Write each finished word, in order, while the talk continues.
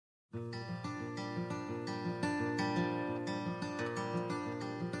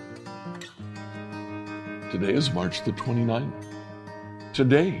Today is March the 29th.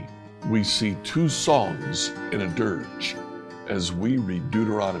 Today, we see two songs in a dirge as we read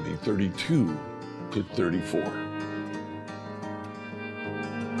Deuteronomy 32 to 34.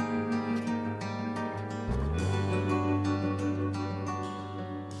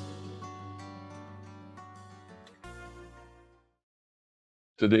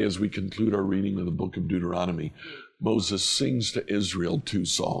 Today, as we conclude our reading of the book of Deuteronomy, Moses sings to Israel two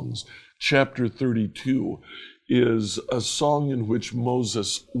songs. Chapter 32 is a song in which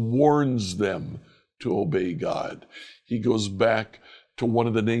Moses warns them to obey God. He goes back to one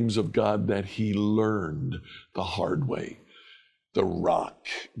of the names of God that he learned the hard way, the rock.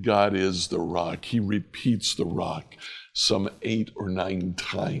 God is the rock. He repeats the rock some 8 or 9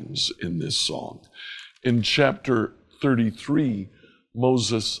 times in this song. In chapter 33,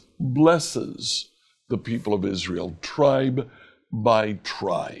 Moses blesses the people of Israel, tribe by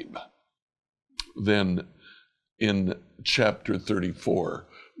tribe. Then in chapter 34,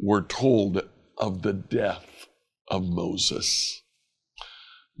 we're told of the death of Moses.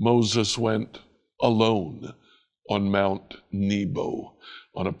 Moses went alone on Mount Nebo,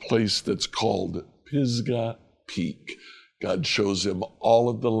 on a place that's called Pisgah Peak. God shows him all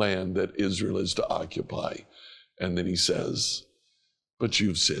of the land that Israel is to occupy. And then he says, "But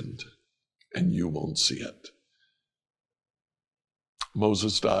you've sinned, and you won't see it."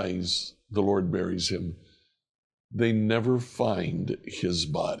 Moses dies. The Lord buries him. They never find his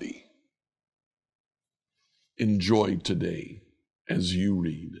body. Enjoy today as you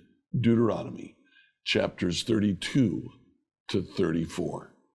read Deuteronomy chapters 32 to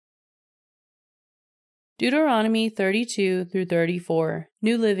 34. Deuteronomy 32 through 34,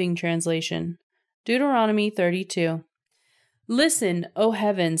 New Living Translation. Deuteronomy 32. Listen, O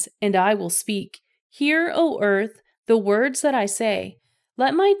heavens, and I will speak. Hear, O earth, the words that I say.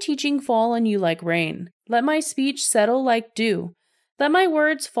 Let my teaching fall on you like rain. Let my speech settle like dew. Let my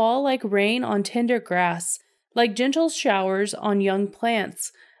words fall like rain on tender grass, like gentle showers on young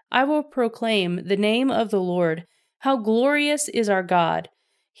plants. I will proclaim the name of the Lord. How glorious is our God!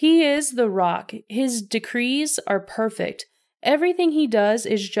 He is the rock. His decrees are perfect. Everything he does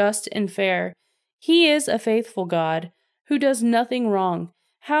is just and fair. He is a faithful God who does nothing wrong.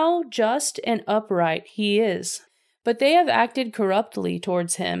 How just and upright he is! But they have acted corruptly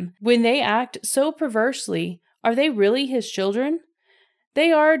towards him. When they act so perversely, are they really his children?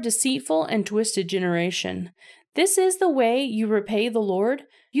 They are a deceitful and twisted generation. This is the way you repay the Lord,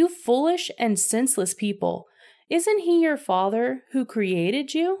 you foolish and senseless people. Isn't he your Father who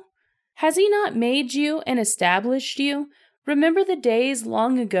created you? Has he not made you and established you? Remember the days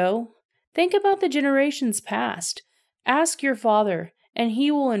long ago. Think about the generations past. Ask your father, and he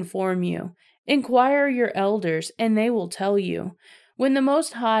will inform you. Inquire your elders, and they will tell you. When the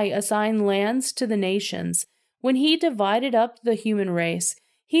Most High assigned lands to the nations, when he divided up the human race,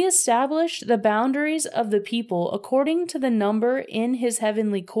 he established the boundaries of the people according to the number in his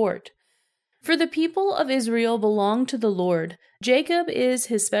heavenly court. For the people of Israel belong to the Lord. Jacob is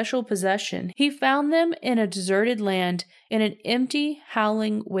his special possession. He found them in a deserted land, in an empty,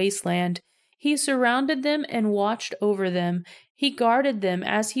 howling wasteland. He surrounded them and watched over them. He guarded them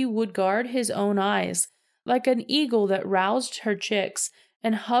as he would guard his own eyes, like an eagle that roused her chicks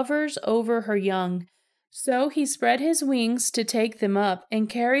and hovers over her young. So he spread his wings to take them up and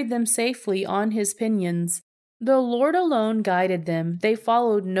carried them safely on his pinions. The Lord alone guided them. They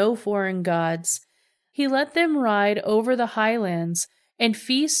followed no foreign gods. He let them ride over the highlands and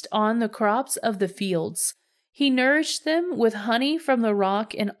feast on the crops of the fields. He nourished them with honey from the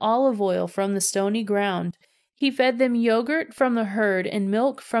rock and olive oil from the stony ground. He fed them yogurt from the herd and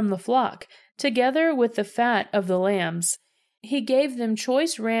milk from the flock, together with the fat of the lambs. He gave them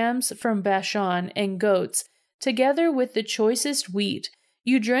choice rams from Bashan and goats, together with the choicest wheat.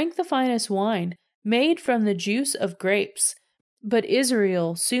 You drank the finest wine, made from the juice of grapes. But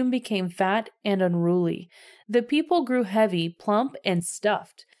Israel soon became fat and unruly. The people grew heavy, plump, and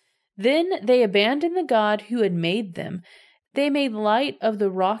stuffed. Then they abandoned the God who had made them. They made light of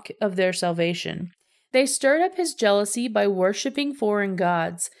the rock of their salvation. They stirred up his jealousy by worshipping foreign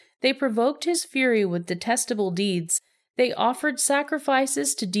gods. They provoked his fury with detestable deeds. They offered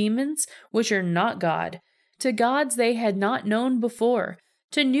sacrifices to demons, which are not God, to gods they had not known before,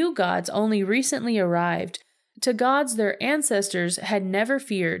 to new gods only recently arrived, to gods their ancestors had never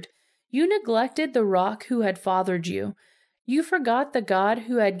feared. You neglected the rock who had fathered you. You forgot the God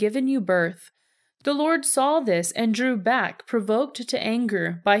who had given you birth. The Lord saw this and drew back, provoked to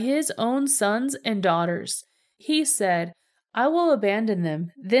anger by his own sons and daughters. He said, I will abandon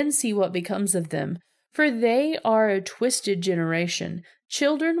them, then see what becomes of them. For they are a twisted generation,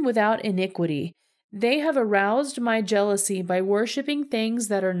 children without iniquity. They have aroused my jealousy by worshipping things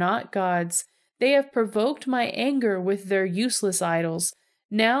that are not gods. They have provoked my anger with their useless idols.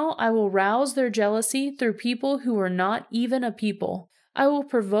 Now I will rouse their jealousy through people who are not even a people. I will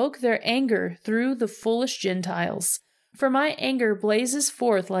provoke their anger through the foolish Gentiles. For my anger blazes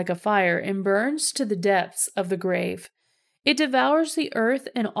forth like a fire and burns to the depths of the grave. It devours the earth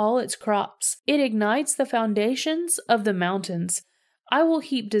and all its crops. It ignites the foundations of the mountains. I will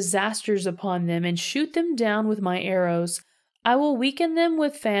heap disasters upon them and shoot them down with my arrows. I will weaken them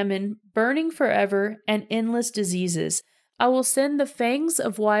with famine, burning forever, and endless diseases. I will send the fangs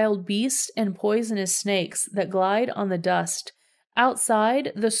of wild beasts and poisonous snakes that glide on the dust.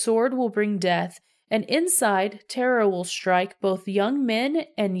 Outside, the sword will bring death, and inside, terror will strike both young men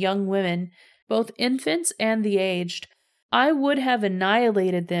and young women, both infants and the aged. I would have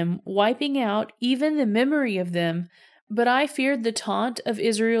annihilated them, wiping out even the memory of them, but I feared the taunt of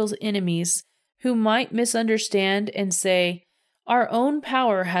Israel's enemies, who might misunderstand and say, "Our own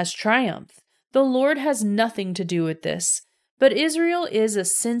power has triumphed. The Lord has nothing to do with this." But Israel is a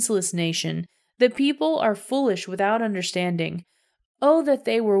senseless nation. The people are foolish without understanding. Oh, that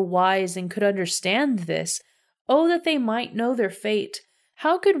they were wise and could understand this. Oh, that they might know their fate.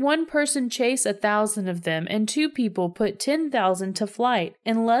 How could one person chase 1,000 of them, and 2 people put 10,000 to flight,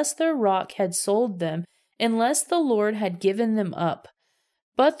 unless their rock had sold them, unless the Lord had given them up?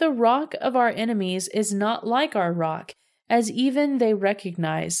 But the rock of our enemies is not like our rock, as even they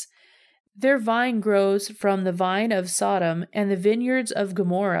recognize. Their vine grows from the vine of Sodom and the vineyards of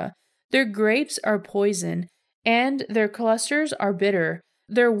Gomorrah. Their grapes are poison, and their clusters are bitter.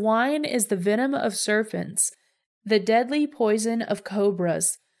 Their wine is the venom of serpents, the deadly poison of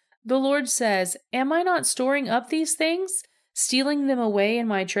cobras. The Lord says, "Am I not storing up these things, stealing them away in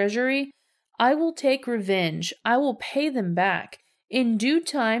my treasury? I will take revenge. I will pay them back. In due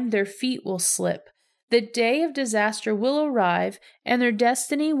time their feet will slip. The day of disaster will arrive, and their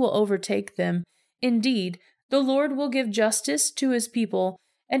destiny will overtake them. Indeed, the Lord will give justice to his people,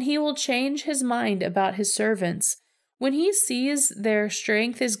 and he will change his mind about his servants. When he sees their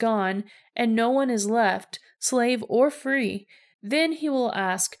strength is gone, and no one is left, slave or free, then he will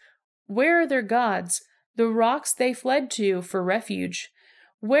ask, where are their gods, the rocks they fled to for refuge?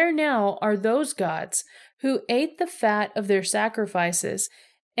 Where now are those gods who ate the fat of their sacrifices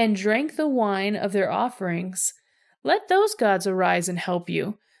and drank the wine of their offerings? Let those gods arise and help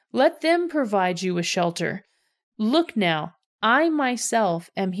you. Let them provide you with shelter. Look now, I myself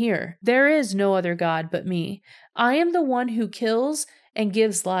am here. There is no other God but me. I am the one who kills and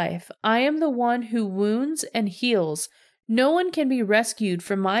gives life. I am the one who wounds and heals. No one can be rescued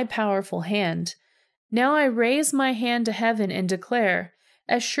from my powerful hand. Now I raise my hand to heaven and declare,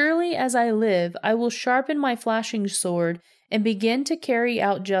 as surely as I live, I will sharpen my flashing sword and begin to carry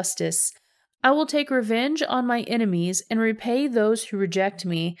out justice. I will take revenge on my enemies and repay those who reject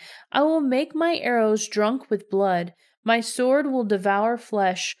me. I will make my arrows drunk with blood. My sword will devour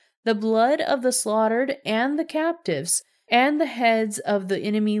flesh, the blood of the slaughtered and the captives, and the heads of the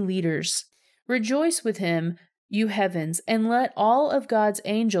enemy leaders. Rejoice with him, you heavens, and let all of God's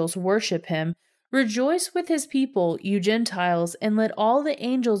angels worship him. Rejoice with his people, you Gentiles, and let all the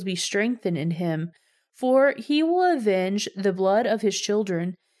angels be strengthened in him. For he will avenge the blood of his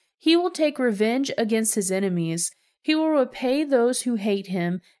children. He will take revenge against his enemies. He will repay those who hate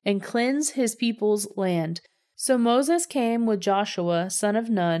him and cleanse his people's land. So Moses came with Joshua, son of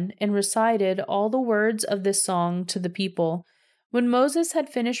Nun, and recited all the words of this song to the people. When Moses had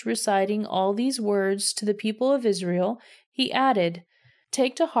finished reciting all these words to the people of Israel, he added,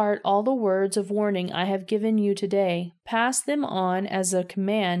 "Take to heart all the words of warning I have given you today. Pass them on as a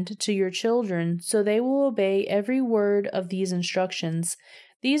command to your children, so they will obey every word of these instructions.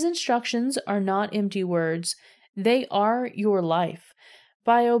 These instructions are not empty words. They are your life.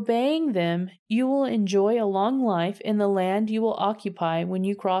 By obeying them, you will enjoy a long life in the land you will occupy when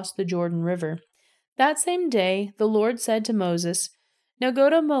you cross the Jordan River." That same day, the Lord said to Moses, "Now go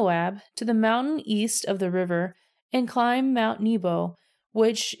to Moab, to the mountain east of the river, and climb Mount Nebo,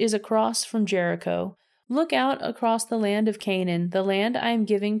 which is across from Jericho. Look out across the land of Canaan, the land I am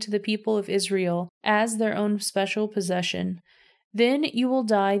giving to the people of Israel as their own special possession. Then you will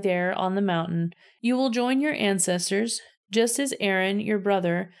die there on the mountain. You will join your ancestors, just as Aaron, your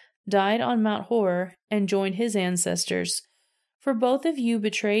brother, died on Mount Hor and joined his ancestors. For both of you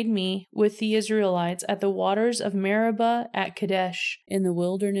betrayed me with the Israelites at the waters of Meribah at Kadesh in the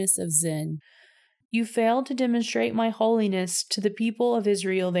wilderness of Zin. You failed to demonstrate my holiness to the people of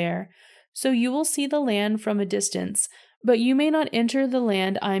Israel there. So you will see the land from a distance, but you may not enter the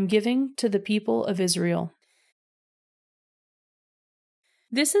land I am giving to the people of Israel.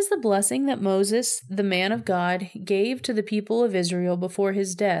 This is the blessing that Moses, the man of God, gave to the people of Israel before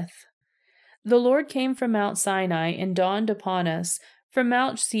his death. The Lord came from Mount Sinai and dawned upon us. From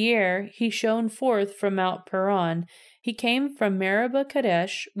Mount Seir he shone forth from Mount Paran. He came from Meribah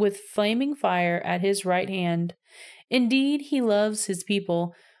Kadesh with flaming fire at his right hand. Indeed, he loves his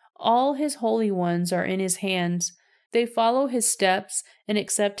people. All his holy ones are in his hands. They follow his steps and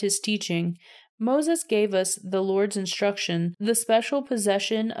accept his teaching. Moses gave us the Lord's instruction, the special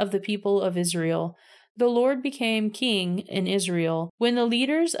possession of the people of Israel. The Lord became king in Israel. When the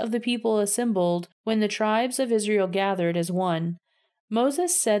leaders of the people assembled, when the tribes of Israel gathered as one.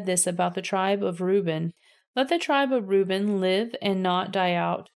 Moses said this about the tribe of Reuben. Let the tribe of Reuben live and not die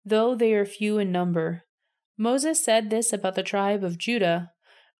out, though they are few in number. Moses said this about the tribe of Judah.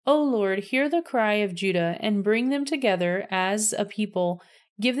 O Lord, hear the cry of Judah and bring them together as a people.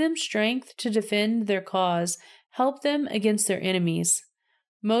 Give them strength to defend their cause. Help them against their enemies.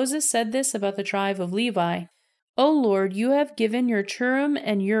 Moses said this about the tribe of Levi. O Lord, you have given your Churim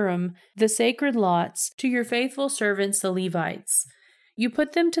and Urim, the sacred lots, to your faithful servants the Levites. You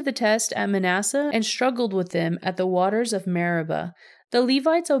put them to the test at Manasseh and struggled with them at the waters of Meribah. The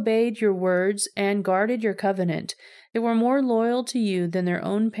Levites obeyed your words and guarded your covenant. They were more loyal to you than their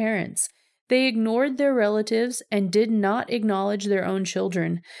own parents. They ignored their relatives and did not acknowledge their own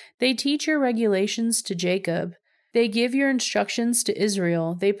children. They teach your regulations to Jacob. They give your instructions to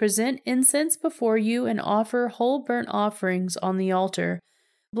Israel. They present incense before you and offer whole burnt offerings on the altar.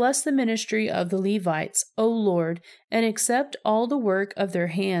 Bless the ministry of the Levites, O Lord, and accept all the work of their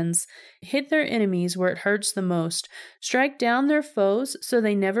hands. Hit their enemies where it hurts the most. Strike down their foes so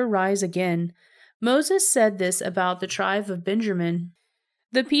they never rise again. Moses said this about the tribe of Benjamin.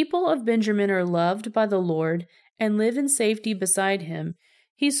 The people of Benjamin are loved by the Lord and live in safety beside him.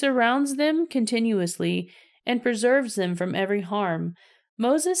 He surrounds them continuously and preserves them from every harm.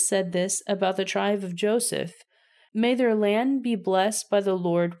 Moses said this about the tribe of Joseph. May their land be blessed by the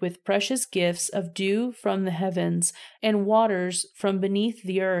Lord with precious gifts of dew from the heavens and waters from beneath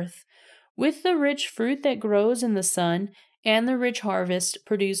the earth, with the rich fruit that grows in the sun and the rich harvest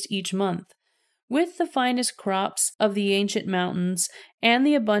produced each month, with the finest crops of the ancient mountains and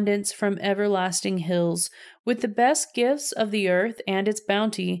the abundance from everlasting hills, with the best gifts of the earth and its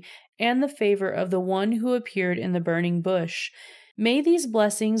bounty, and the favor of the one who appeared in the burning bush. May these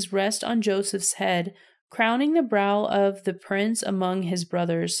blessings rest on Joseph's head, crowning the brow of the prince among his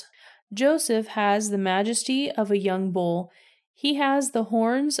brothers. Joseph has the majesty of a young bull. He has the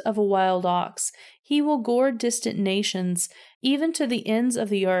horns of a wild ox. He will gore distant nations, even to the ends of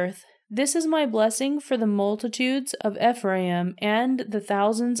the earth. This is my blessing for the multitudes of Ephraim and the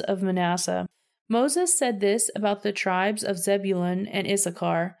thousands of Manasseh. Moses said this about the tribes of Zebulun and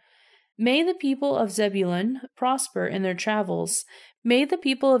Issachar. May the people of Zebulun prosper in their travels. May the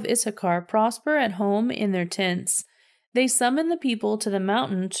people of Issachar prosper at home in their tents. They summon the people to the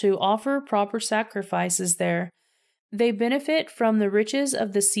mountain to offer proper sacrifices there. They benefit from the riches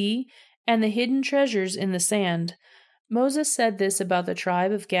of the sea and the hidden treasures in the sand. Moses said this about the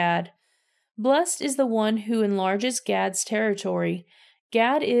tribe of Gad. Blessed is the one who enlarges Gad's territory.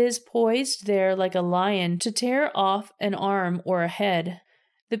 Gad is poised there like a lion to tear off an arm or a head.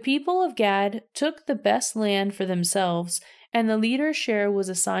 The people of Gad took the best land for themselves, and the leader's share was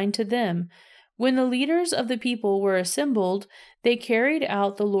assigned to them. When the leaders of the people were assembled, they carried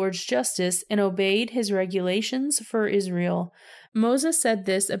out the Lord's justice and obeyed his regulations for Israel. Moses said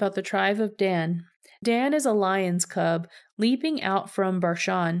this about the tribe of Dan. Dan is a lion's cub, leaping out from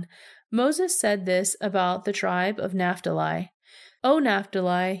Bashan. Moses said this about the tribe of Naphtali. O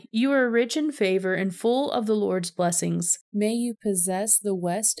Naphtali, you are rich in favor and full of the Lord's blessings. May you possess the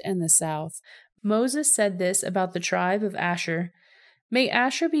west and the south. Moses said this about the tribe of Asher. May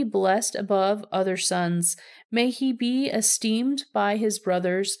Asher be blessed above other sons. May he be esteemed by his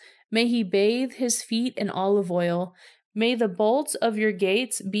brothers. May he bathe his feet in olive oil. May the bolts of your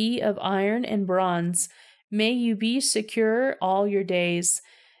gates be of iron and bronze. May you be secure all your days.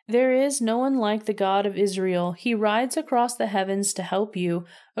 There is no one like the God of Israel. He rides across the heavens to help you,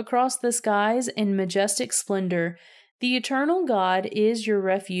 across the skies in majestic splendor. The eternal God is your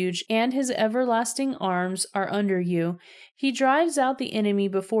refuge, and his everlasting arms are under you. He drives out the enemy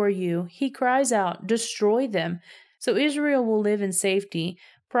before you. He cries out, "Destroy them!" So Israel will live in safety,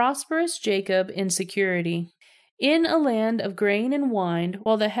 prosperous Jacob in security. In a land of grain and wine,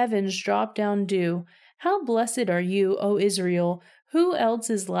 while the heavens drop down dew. How blessed are you, O Israel! Who else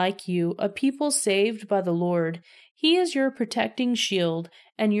is like you, a people saved by the Lord? He is your protecting shield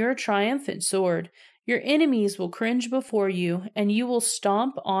and your triumphant sword. Your enemies will cringe before you, and you will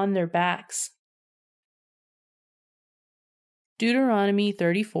stomp on their backs. Deuteronomy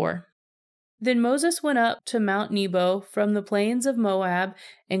 34. Then Moses went up to Mount Nebo from the plains of Moab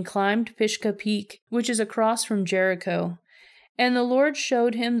and climbed Pisgah Peak, which is across from Jericho. And the Lord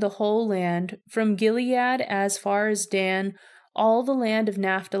showed him the whole land, from Gilead as far as Dan, all the land of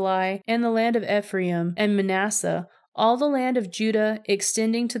Naphtali, and the land of Ephraim and Manasseh, all the land of Judah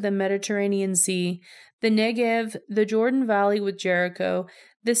extending to the Mediterranean Sea, the Negev, the Jordan Valley with Jericho,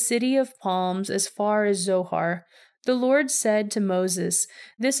 the city of palms as far as Zohar. The Lord said to Moses,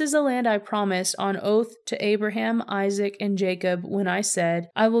 "This is the land I promised on oath to Abraham, Isaac, and Jacob when I said,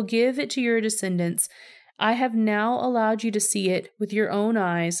 I will give it to your descendants. I have now allowed you to see it with your own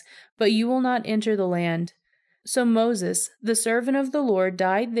eyes, but you will not enter the land." So Moses, the servant of the Lord,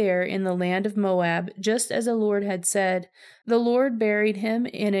 died there in the land of Moab, just as the Lord had said. The Lord buried him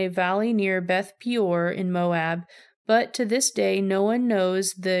in a valley near Beth Peor in Moab, but to this day no one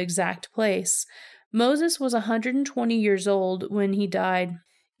knows the exact place. Moses was 120 years old when he died.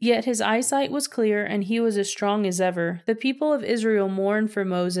 Yet his eyesight was clear, and he was as strong as ever. The people of Israel mourned for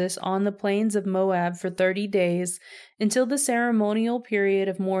Moses on the plains of Moab for 30 days, until the ceremonial period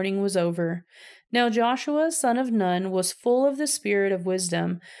of mourning was over. Now Joshua, son of Nun, was full of the spirit of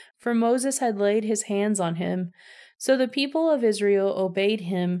wisdom, for Moses had laid his hands on him. So the people of Israel obeyed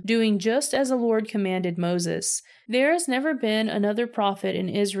him, doing just as the Lord commanded Moses. There has never been another prophet in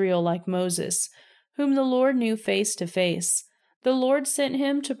Israel like Moses, whom the Lord knew face to face. The Lord sent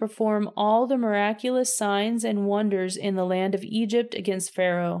him to perform all the miraculous signs and wonders in the land of Egypt against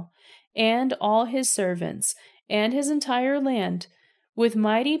Pharaoh, and all his servants, and his entire land. With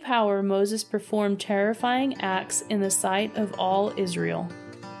mighty power Moses performed terrifying acts in the sight of all Israel.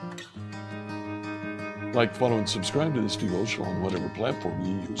 Like, follow, and subscribe to this devotional on whatever platform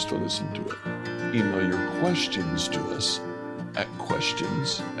you use to listen to it. Email your questions to us at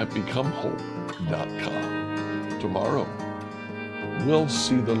questions@becomehope.com. Tomorrow, we'll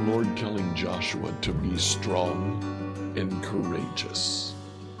see the Lord telling Joshua to be strong and courageous.